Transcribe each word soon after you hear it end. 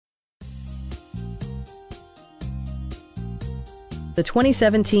the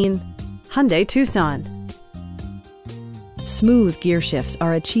 2017 Hyundai Tucson. Smooth gear shifts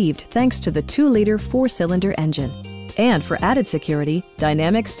are achieved thanks to the 2-liter 4-cylinder engine. And for added security,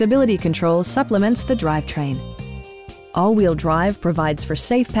 dynamic stability control supplements the drivetrain. All-wheel drive provides for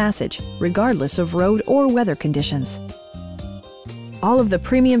safe passage, regardless of road or weather conditions. All of the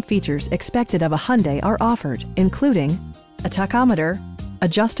premium features expected of a Hyundai are offered, including a tachometer,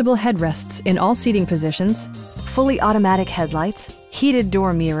 adjustable headrests in all seating positions, fully automatic headlights, heated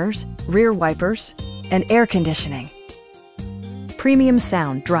door mirrors, rear wipers, and air conditioning. Premium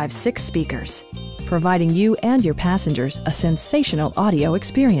sound drives 6 speakers, providing you and your passengers a sensational audio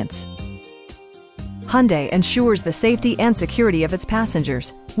experience. Hyundai ensures the safety and security of its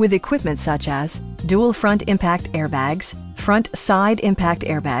passengers with equipment such as dual front impact airbags, front side impact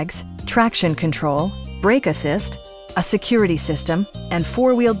airbags, traction control, brake assist, a security system, and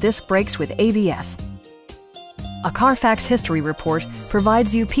 4-wheel disc brakes with ABS. A Carfax history report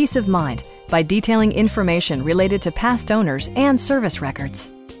provides you peace of mind by detailing information related to past owners and service records.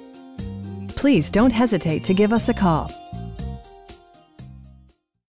 Please don't hesitate to give us a call.